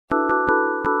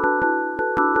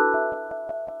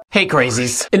Hey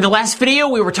crazies. In the last video,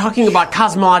 we were talking about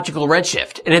cosmological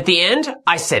redshift, and at the end,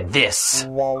 I said this.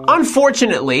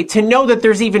 Unfortunately, to know that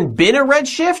there's even been a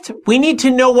redshift, we need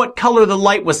to know what color the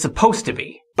light was supposed to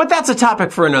be. But that's a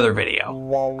topic for another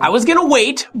video. I was gonna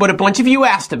wait, but a bunch of you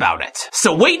asked about it.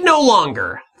 So wait no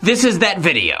longer. This is that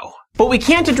video. But we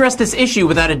can't address this issue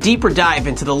without a deeper dive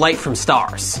into the light from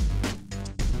stars.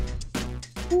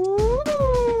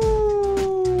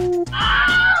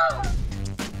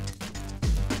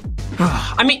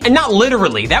 I mean, not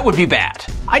literally, that would be bad.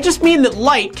 I just mean that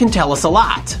light can tell us a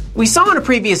lot. We saw in a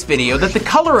previous video that the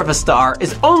color of a star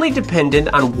is only dependent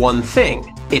on one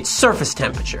thing, its surface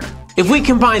temperature. If we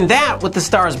combine that with the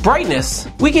star's brightness,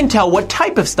 we can tell what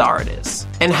type of star it is,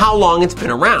 and how long it's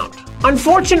been around.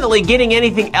 Unfortunately, getting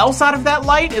anything else out of that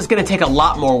light is going to take a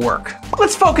lot more work.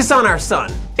 Let's focus on our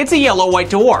sun. It's a yellow-white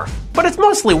dwarf, but it's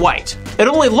mostly white. It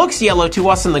only looks yellow to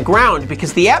us on the ground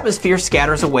because the atmosphere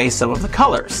scatters away some of the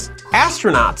colors.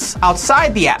 Astronauts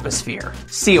outside the atmosphere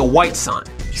see a white sun.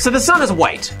 So the sun is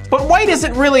white, but white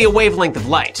isn't really a wavelength of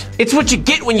light. It's what you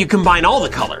get when you combine all the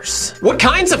colors. What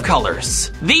kinds of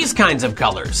colors? These kinds of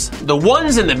colors, the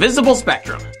ones in the visible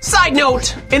spectrum. Side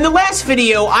note, in the last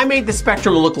video, I made the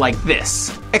spectrum look like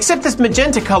this. Except this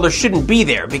magenta color shouldn't be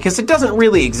there because it doesn't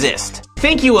really exist.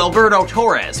 Thank you, Alberto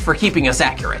Torres, for keeping us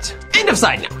accurate. End of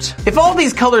side note. If all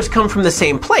these colors come from the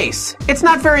same place, it's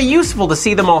not very useful to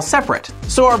see them all separate.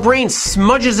 So our brain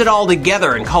smudges it all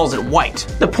together and calls it white.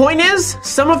 The point is,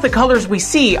 some of the colors we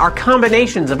see are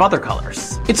combinations of other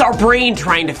colors. It's our brain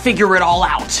trying to figure it all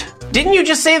out. Didn't you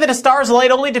just say that a star's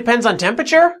light only depends on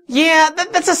temperature? Yeah,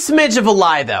 that's a smidge of a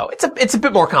lie though. It's a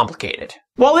bit more complicated.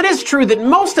 While it is true that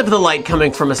most of the light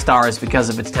coming from a star is because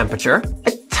of its temperature,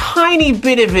 a tiny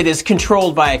bit of it is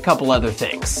controlled by a couple other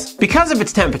things. Because of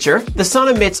its temperature, the sun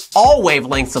emits all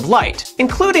wavelengths of light,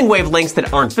 including wavelengths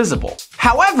that aren't visible.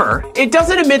 However, it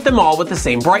doesn't emit them all with the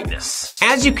same brightness.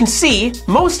 As you can see,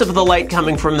 most of the light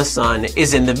coming from the sun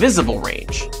is in the visible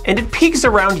range, and it peaks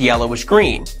around yellowish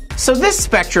green. So this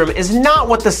spectrum is not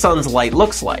what the sun's light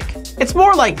looks like. It's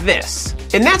more like this.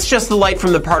 And that's just the light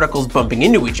from the particles bumping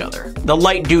into each other, the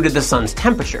light due to the sun's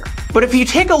temperature. But if you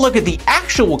take a look at the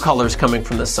actual colors coming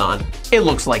from the sun, it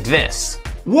looks like this.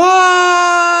 What?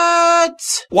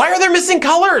 Why are there missing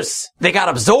colors? They got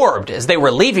absorbed as they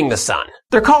were leaving the sun.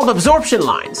 They're called absorption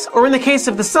lines, or in the case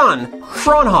of the sun,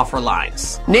 Fraunhofer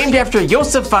lines, named after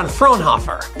Josef von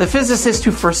Fraunhofer, the physicist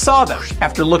who first saw them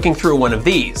after looking through one of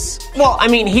these. Well, I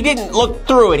mean, he didn't look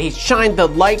through it, he shined the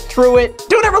light through it.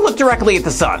 Don't ever look directly at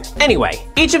the sun. Anyway,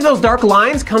 each of those dark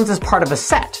lines comes as part of a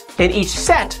set, and each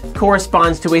set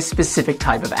corresponds to a specific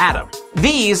type of atom.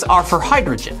 These are for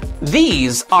hydrogen.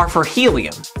 These are for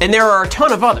helium. And there are a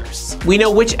ton of others. We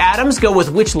know which atoms go with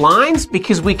which lines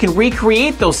because we can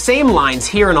recreate those same lines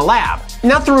here in a lab.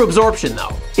 Not through absorption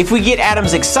though. If we get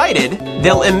atoms excited,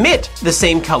 they'll emit the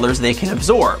same colors they can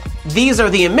absorb. These are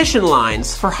the emission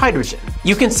lines for hydrogen.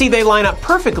 You can see they line up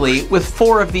perfectly with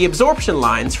 4 of the absorption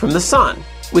lines from the sun.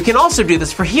 We can also do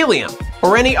this for helium,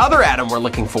 or any other atom we're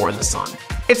looking for in the sun.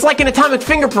 It's like an atomic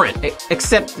fingerprint,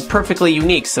 except perfectly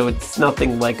unique, so it's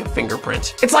nothing like a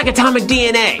fingerprint. It's like atomic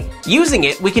DNA. Using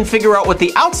it, we can figure out what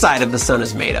the outside of the sun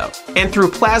is made of, and through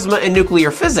plasma and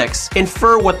nuclear physics,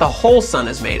 infer what the whole sun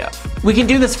is made of. We can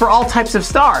do this for all types of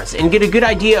stars, and get a good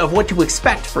idea of what to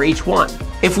expect for each one.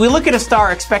 If we look at a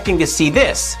star expecting to see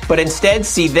this, but instead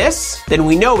see this, then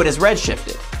we know it is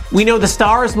redshifted. We know the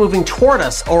star is moving toward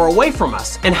us or away from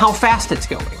us, and how fast it's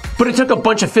going. But it took a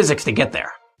bunch of physics to get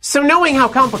there. So knowing how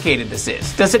complicated this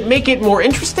is, does it make it more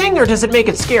interesting or does it make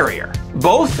it scarier?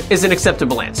 Both is an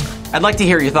acceptable answer. I'd like to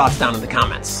hear your thoughts down in the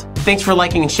comments. Thanks for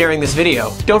liking and sharing this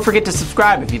video. Don't forget to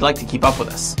subscribe if you'd like to keep up with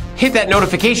us. Hit that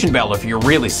notification bell if you're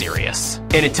really serious.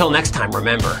 And until next time,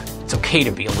 remember, it's okay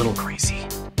to be a little crazy.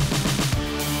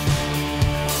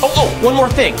 Oh, one more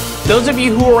thing. Those of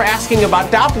you who are asking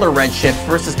about Doppler redshift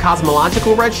versus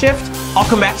cosmological redshift, I'll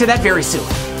come back to that very soon.